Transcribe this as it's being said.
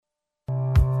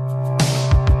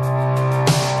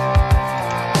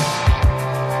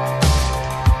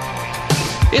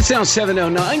It's now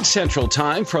 7:09 Central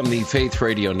Time from the Faith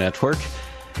Radio Network,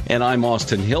 and I'm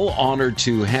Austin Hill. Honored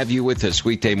to have you with us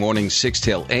weekday morning, 6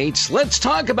 till 8. Let's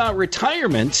talk about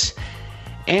retirement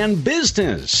and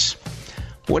business.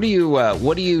 What do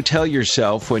you tell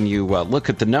yourself when you look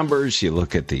at the numbers, you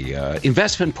look at the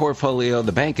investment portfolio,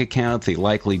 the bank account, the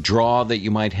likely draw that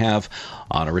you might have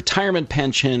on a retirement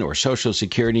pension or Social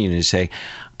Security, and you say,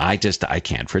 I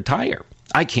can't retire.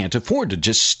 I can't afford to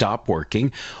just stop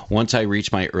working once I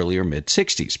reach my earlier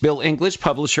mid-60s. Bill English,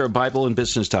 publisher of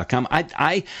BibleandBusiness.com.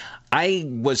 I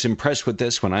was impressed with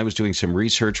this when I was doing some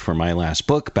research for my last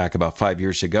book back about 5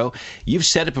 years ago. You've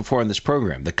said it before on this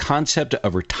program. The concept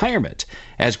of retirement,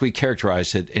 as we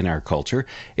characterize it in our culture,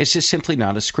 is just simply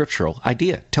not a scriptural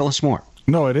idea. Tell us more.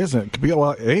 No, it isn't.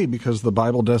 Well, because the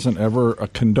Bible doesn't ever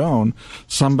condone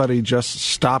somebody just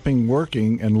stopping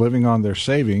working and living on their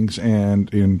savings,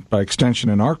 and by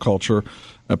extension in our culture,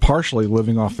 partially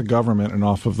living off the government and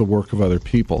off of the work of other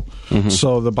people. Mm-hmm.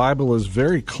 So the Bible is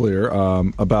very clear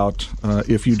about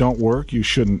if you don't work, you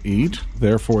shouldn't eat.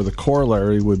 Therefore, the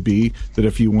corollary would be that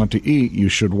if you want to eat, you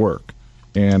should work.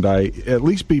 And at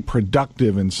least be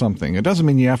productive in something. It doesn't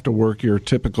mean you have to work your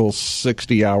typical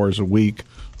 60 hours a week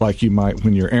like you might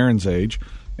when you're Aaron's age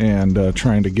and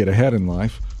trying to get ahead in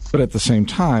life. But at the same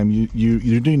time,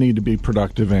 you do need to be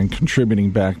productive and contributing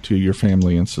back to your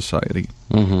family and society.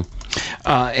 Mm-hmm.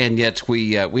 And yet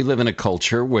we live in a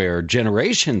culture where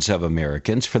generations of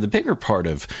Americans, for the bigger part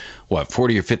of,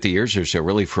 40 or 50 years or so,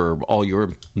 really for all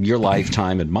your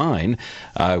lifetime and mine,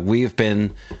 we've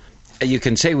been... You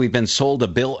can say we've been sold a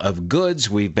bill of goods,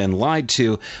 we've been lied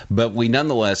to, but we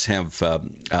nonetheless have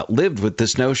lived with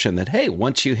this notion that, hey,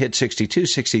 once you hit 62,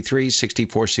 63,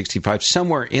 64, 65,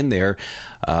 somewhere in there,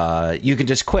 you can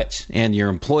just quit. And your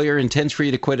employer intends for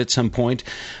you to quit at some point.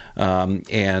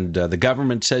 And the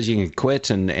government says you can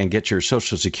quit and get your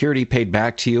Social Security paid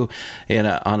back to you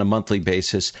on a monthly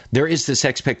basis. There is this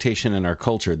expectation in our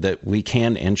culture that we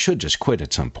can and should just quit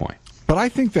at some point. But I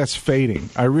think that's fading.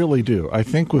 I really do. I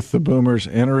think with the boomers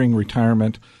entering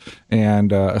retirement,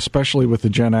 and especially with the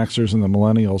Gen Xers and the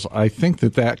millennials, I think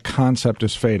that concept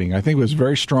is fading. I think it was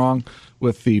very strong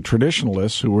with the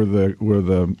traditionalists, who were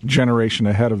the generation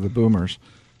ahead of the boomers.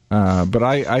 But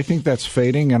I think that's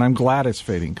fading, and I'm glad it's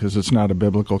fading because it's not a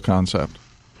biblical concept.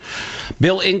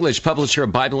 Bill English, publisher of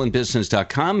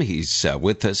BibleandBusiness.com. He's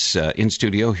with us in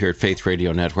studio here at Faith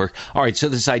Radio Network. All right, so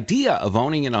this idea of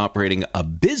owning and operating a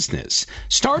business,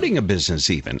 starting a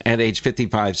business even, at age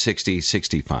 55, 60,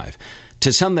 65,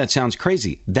 to some that sounds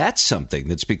crazy. That's something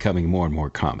that's becoming more and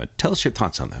more common. Tell us your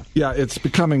thoughts on that. Yeah, it's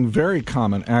becoming very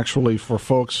common, actually, for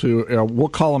folks who, we'll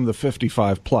call them the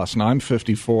 55 plus. Now, I'm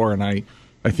 54, and I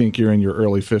think you're in your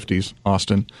early 50s,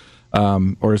 Austin.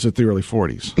 Or is it the early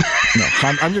 40s? No,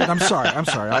 I'm sorry.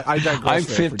 I digress. I'm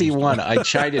 51. I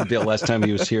chided Bill last time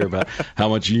he was here about how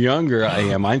much younger I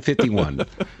am. I'm 51.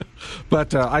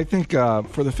 But I think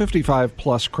for the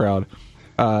 55-plus crowd,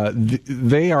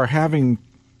 they are having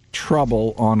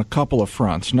trouble on a couple of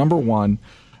fronts. Number one,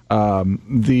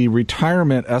 the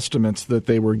retirement estimates that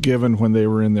they were given when they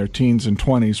were in their teens and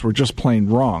 20s were just plain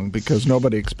wrong because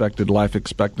nobody expected life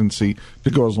expectancy to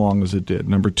go as long as it did.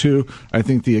 Number two, I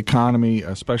think the economy,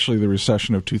 especially the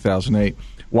recession of 2008,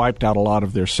 wiped out a lot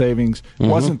of their savings. It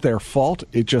wasn't their fault.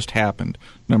 It just happened.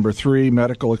 Number three,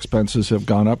 medical expenses have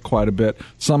gone up quite a bit.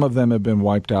 Some of them have been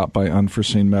wiped out by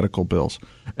unforeseen medical bills.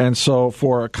 And so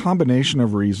for a combination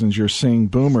of reasons, you're seeing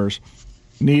boomers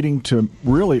needing to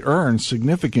really earn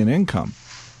significant income,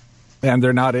 and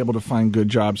they're not able to find good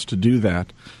jobs to do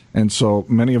that. And so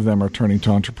many of them are turning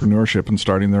to entrepreneurship and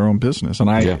starting their own business. And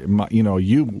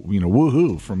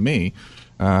woohoo from me.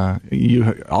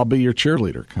 I'll be your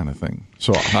cheerleader kind of thing.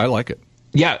 So I like it.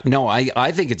 Yeah, no,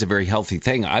 I think it's a very healthy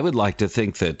thing. I would like to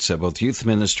think that both youth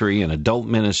ministry and adult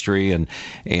ministry and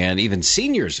even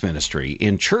seniors ministry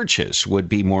in churches would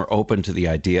be more open to the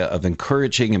idea of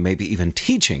encouraging and maybe even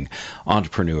teaching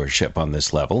entrepreneurship on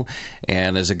this level.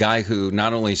 And as a guy who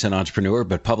not only is an entrepreneur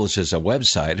but publishes a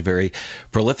website, a very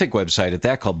prolific website at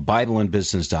that, called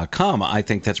BibleandBusiness.com, I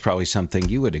think that's probably something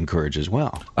you would encourage as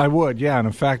well. I would, yeah. And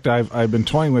in fact, I've been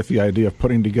toying with the idea of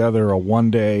putting together a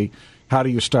one-day how do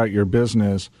you start your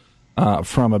business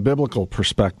from a biblical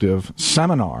perspective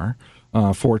seminar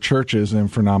for churches and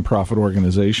for nonprofit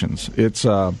organizations.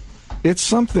 It's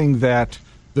something that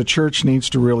the church needs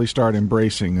to really start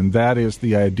embracing, and that is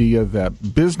the idea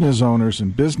that business owners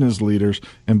and business leaders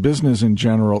and business in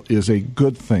general is a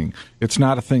good thing. It's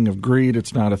not a thing of greed.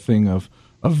 It's not a thing of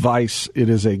vice. It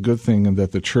is a good thing, and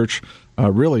that the church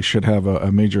really should have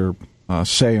a major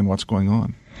say in what's going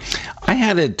on. I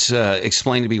had it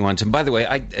explained to me once, and by the way,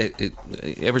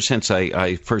 ever since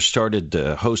I first started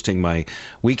hosting my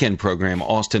weekend program,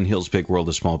 Austin Hill's Big World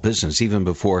of Small Business, even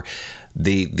before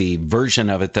the version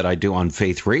of it that I do on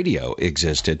Faith Radio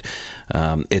existed,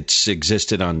 it's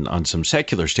existed on some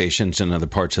secular stations in other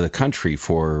parts of the country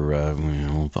for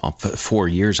 4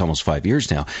 years, almost 5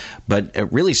 years now. But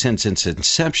really, since its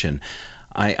inception,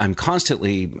 I'm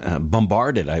constantly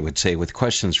bombarded, I would say, with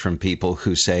questions from people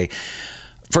who say,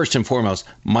 first and foremost,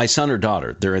 my son or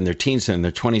daughter, they're in their teens, they're in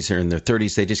their 20s, they're in their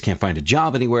 30s, they just can't find a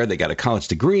job anywhere, they got a college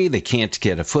degree, they can't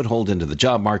get a foothold into the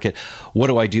job market. What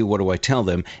do I do? What do I tell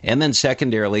them? And then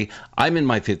secondarily, I'm in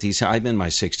my 50s, I'm in my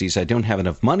 60s, I don't have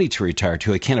enough money to retire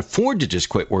to, I can't afford to just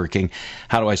quit working.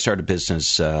 How do I start a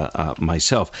business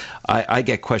myself? I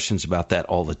get questions about that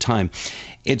all the time.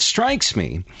 It strikes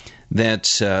me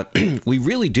that we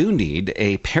really do need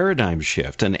a paradigm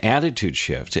shift, an attitude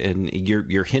shift, and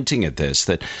you're hinting at this,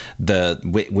 that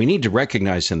we need to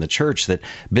recognize in the church that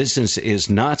business is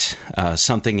not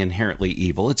something inherently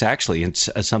evil. It's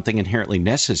something inherently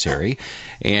necessary,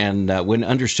 and when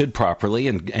understood properly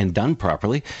and done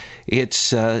properly,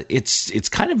 it's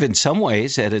kind of in some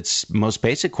ways at its most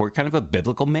basic core kind of a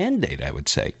biblical mandate, I would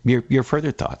say. Your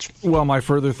further thoughts? Well, my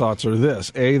further thoughts are this: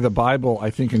 A, the Bible, I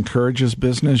think, encourages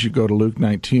business. You go to Luke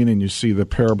 19 and you see the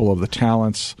parable of the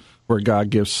talents, where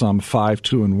God gives some 5,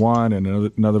 2, and 1, and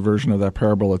another version of that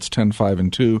parable, it's 10, 5,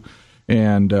 and 2,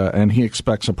 and he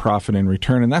expects a profit in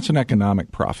return, and that's an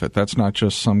economic profit. That's not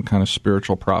just some kind of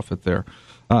spiritual profit there.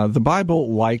 The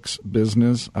Bible likes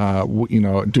business.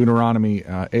 Deuteronomy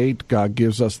 8, God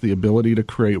gives us the ability to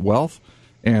create wealth,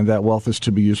 and that wealth is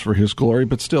to be used for His glory,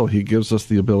 but still, He gives us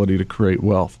the ability to create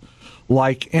wealth.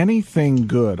 Like anything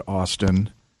good,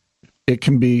 Austin, it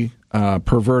can be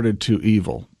perverted to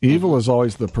evil. Evil is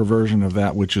always the perversion of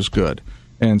that which is good.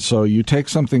 And so you take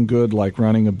something good like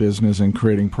running a business and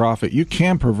creating profit, you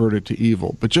can pervert it to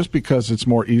evil. But just because it's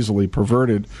more easily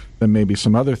perverted than maybe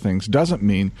some other things doesn't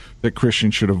mean that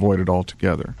Christians should avoid it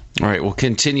altogether. All right, we'll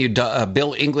continue.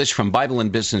 Bill English from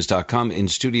BibleandBusiness.com in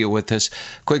studio with us.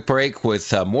 Quick break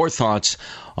with more thoughts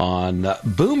on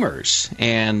boomers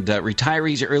and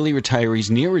retirees, early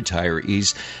retirees, near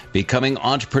retirees becoming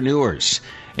entrepreneurs,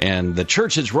 and the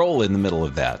church's role in the middle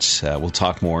of that. We'll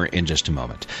talk more in just a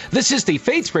moment. This is the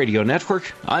Faith Radio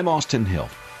Network. I'm Austin Hill.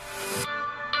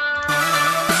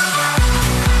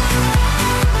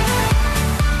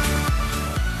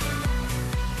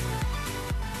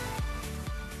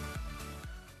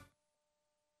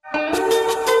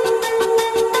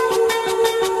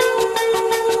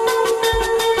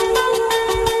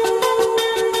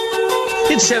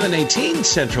 It's 7:18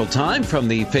 Central Time from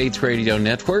the Faith Radio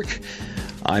Network.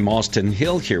 I'm Austin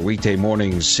Hill here weekday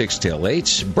mornings 6 till 8.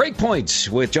 Breakpoints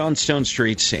with John Stone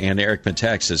Street and Eric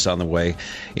Metaxas on the way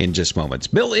in just moments.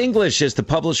 Bill English is the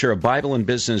publisher of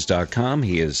BibleandBusiness.com.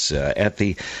 He is at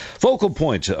the focal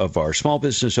point of our Small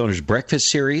Business Owners Breakfast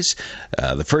Series.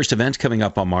 The first event coming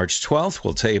up on March 12th.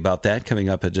 We'll tell you about that coming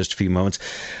up in just a few moments.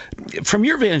 From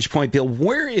your vantage point, Bill,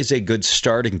 where is a good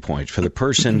starting point for the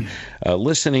person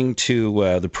listening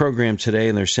to the program today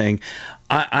and they're saying,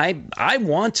 I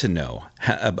want to know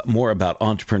more about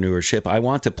entrepreneurship. I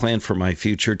want to plan for my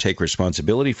future, take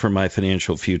responsibility for my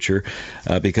financial future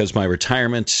because my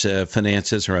retirement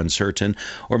finances are uncertain.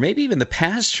 Or maybe even the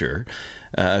pastor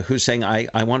who's saying,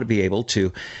 I want to be able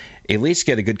to at least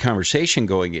get a good conversation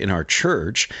going in our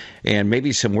church and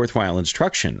maybe some worthwhile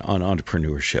instruction on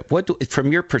entrepreneurship.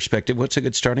 From your perspective, what's a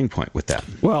good starting point with that?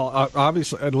 Well,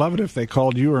 obviously, I'd love it if they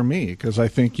called you or me, because I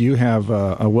think you have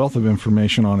a wealth of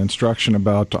information on instruction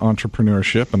about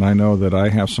entrepreneurship, and I know that I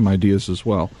have some ideas as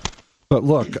well. But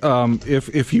look,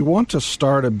 if you want to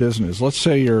start a business, let's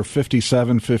say you're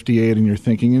 57, 58, and you're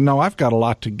thinking, I've got a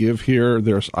lot to give here.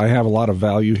 I have a lot of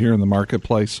value here in the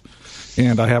marketplace,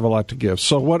 and I have a lot to give.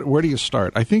 So where do you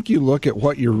start? I think you look at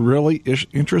what you're really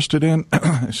interested in,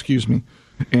 excuse me,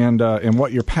 and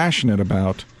what you're passionate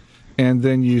about, and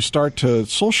then you start to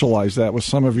socialize that with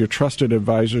some of your trusted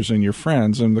advisors and your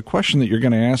friends. And the question that you're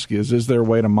going to ask is there a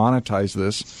way to monetize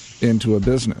this into a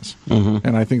business? Mm-hmm.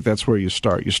 And I think that's where you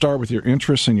start. You start with your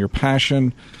interests and your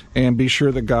passion, and be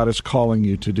sure that God is calling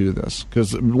you to do this.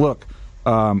 Because, look,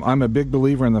 I'm a big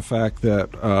believer in the fact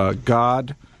that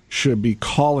God should be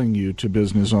calling you to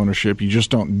business ownership. You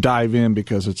just don't dive in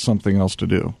because it's something else to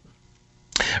do.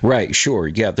 Right, sure.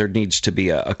 Yeah, there needs to be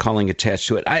a calling attached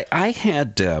to it. I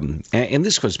had, and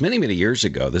this was many, many years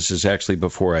ago. This is actually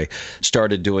before I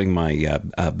started doing my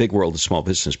Big World of Small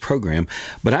Business program.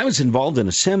 But I was involved in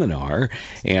a seminar,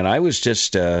 and I was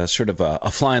just sort of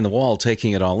a fly on the wall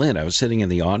taking it all in. I was sitting in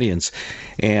the audience,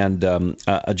 and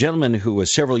a gentleman who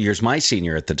was several years my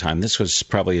senior at the time, this was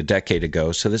probably a decade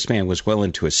ago, so this man was well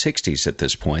into his 60s at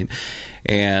this point,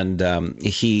 and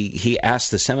he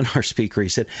asked the seminar speaker, he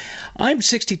said, I'm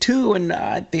 62 and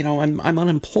I'm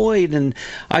unemployed and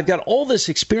I've got all this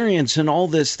experience and all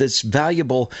this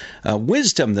valuable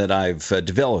wisdom that I've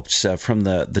developed from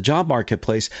the job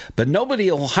marketplace, but nobody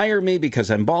will hire me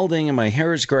because I'm balding and my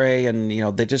hair is gray, and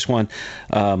they just want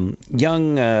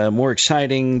young, more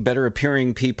exciting, better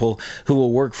appearing people who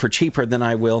will work for cheaper than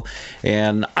I will,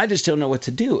 and I just don't know what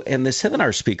to do. And the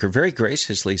seminar speaker very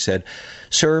graciously said,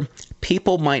 "Sir,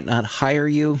 people might not hire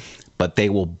you, but they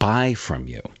will buy from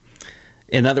you."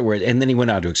 In other words, and then he went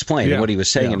on to explain. Yeah, and what he was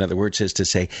saying, yeah. in other words, is to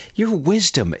say, your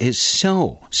wisdom is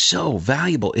so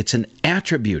valuable. It's an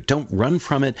attribute. Don't run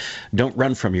from it. Don't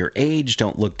run from your age.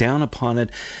 Don't look down upon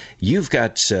it. You've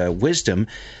got wisdom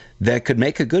that could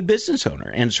make a good business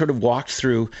owner, and sort of walked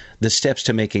through the steps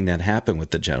to making that happen with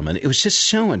the gentleman. It was just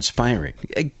so inspiring.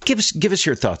 Give us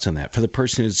your thoughts on that for the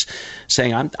person who's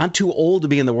saying, I'm too old to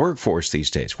be in the workforce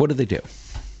these days. What do they do?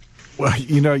 Well,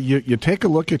 you take a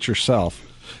look at yourself.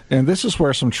 And this is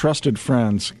where some trusted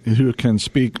friends who can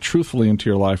speak truthfully into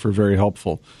your life are very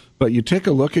helpful. But you take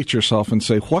a look at yourself and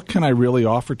say, what can I really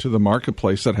offer to the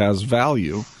marketplace that has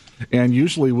value? And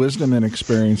usually wisdom and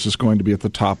experience is going to be at the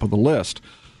top of the list.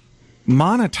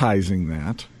 Monetizing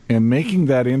that and making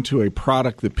that into a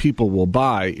product that people will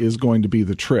buy is going to be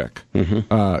the trick.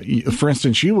 Mm-hmm. For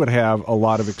instance, you would have a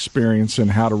lot of experience in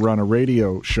how to run a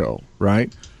radio show,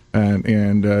 right?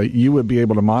 And you would be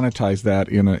able to monetize that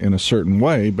in a certain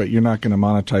way, but you're not going to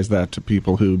monetize that to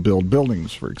people who build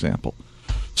buildings, for example.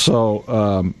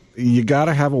 So you got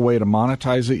to have a way to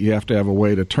monetize it. You have to have a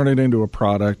way to turn it into a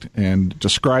product and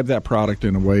describe that product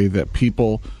in a way that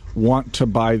people want to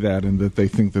buy that and that they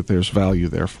think that there's value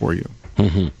there for you.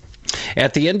 Mm-hmm.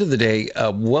 At the end of the day,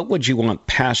 what would you want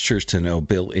pastors to know,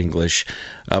 Bill English,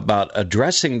 about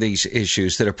addressing these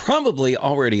issues that are probably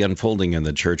already unfolding in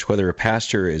the church, whether a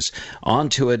pastor is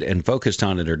onto it and focused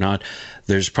on it or not?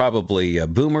 There's probably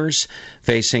boomers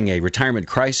facing a retirement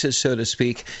crisis, so to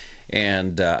speak,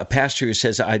 and a pastor who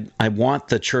says, I want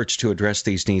the church to address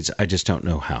these needs. I just don't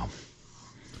know how.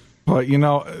 Well,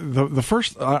 the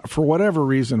first, for whatever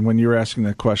reason, when you were asking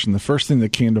that question, the first thing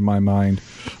that came to my mind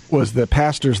was that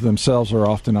pastors themselves are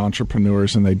often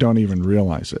entrepreneurs and they don't even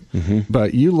realize it. Mm-hmm.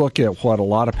 But you look at what a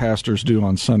lot of pastors do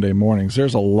on Sunday mornings,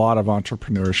 there's a lot of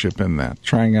entrepreneurship in that,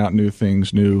 trying out new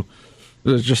things,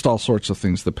 there's just all sorts of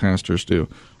things that pastors do.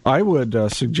 I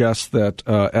would suggest that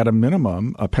at a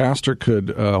minimum, a pastor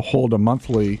could hold a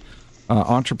monthly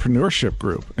entrepreneurship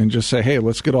group and just say, hey,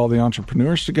 let's get all the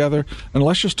entrepreneurs together and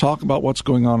let's just talk about what's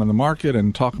going on in the market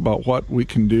and talk about what we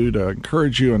can do to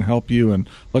encourage you and help you, and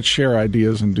let's share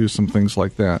ideas and do some things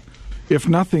like that. If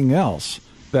nothing else,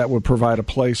 that would provide a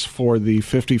place for the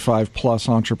 55-plus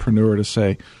entrepreneur to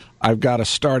say, I've got a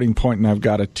starting point and I've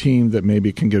got a team that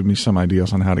maybe can give me some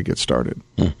ideas on how to get started.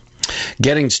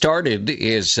 Getting started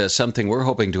is something we're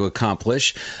hoping to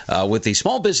accomplish with the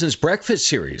Small Business Breakfast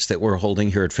Series that we're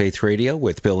holding here at Faith Radio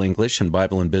with Bill English and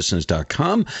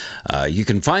BibleandBusiness.com. You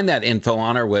can find that info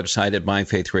on our website at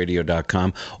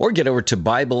myfaithradio.com, or get over to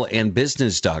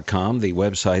BibleandBusiness.com, the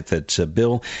website that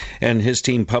Bill and his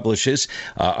team publishes.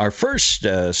 Our first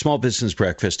Small Business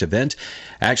Breakfast event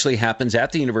actually happens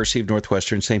at the University of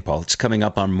Northwestern St. Paul. It's coming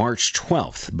up on March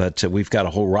 12th, but we've got a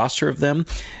whole roster of them,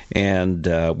 and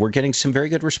we're getting some very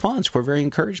good response. We're very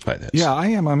encouraged by this. Yeah, I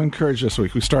am. I'm encouraged this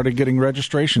week. We started getting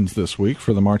registrations this week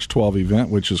for the March 12 event,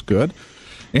 which is good.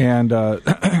 And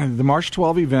the March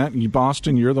 12 event,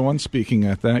 Boston, you're the one speaking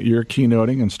at that. You're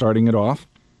keynoting and starting it off.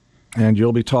 And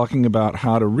you'll be talking about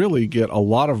how to really get a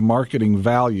lot of marketing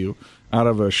value out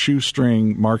of a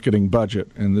shoestring marketing budget.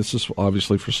 And this is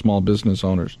obviously for small business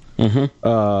owners.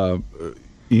 Mm-hmm.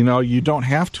 You don't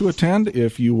have to attend.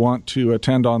 If you want to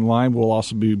attend online, we'll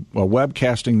also be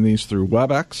webcasting these through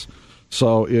WebEx.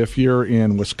 So if you're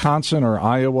in Wisconsin or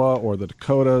Iowa or the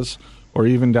Dakotas or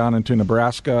even down into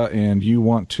Nebraska and you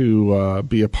want to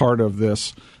be a part of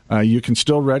this, you can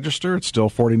still register. It's still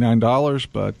 $49,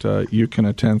 but you can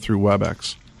attend through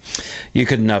WebEx. You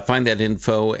can find that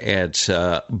info at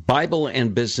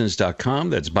BibleandBusiness.com.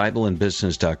 That's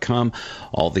BibleandBusiness.com.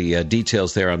 All the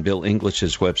details there on Bill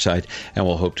English's website, and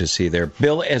we'll hope to see you there.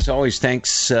 Bill, as always,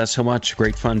 thanks so much.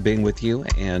 Great fun being with you,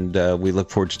 and we look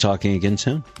forward to talking again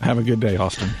soon. Have a good day,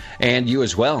 Austin. And you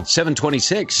as well.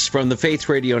 726 from the Faith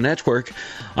Radio Network.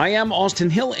 I am Austin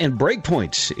Hill, and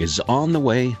Breakpoint is on the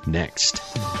way next.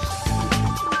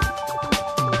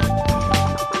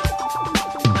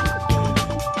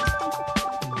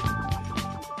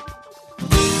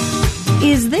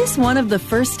 Is this one of the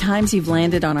first times you've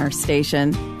landed on our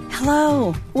station?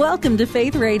 Hello, welcome to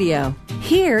Faith Radio.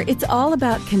 Here, it's all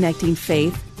about connecting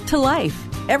faith to life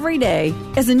every day.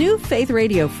 As a new Faith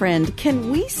Radio friend, can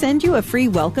we send you a free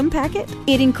welcome packet?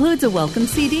 It includes a welcome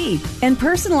CD and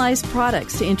personalized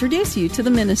products to introduce you to the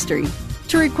ministry.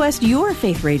 To request your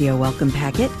Faith Radio welcome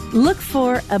packet, look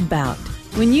for About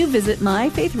when you visit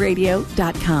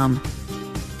myfaithradio.com.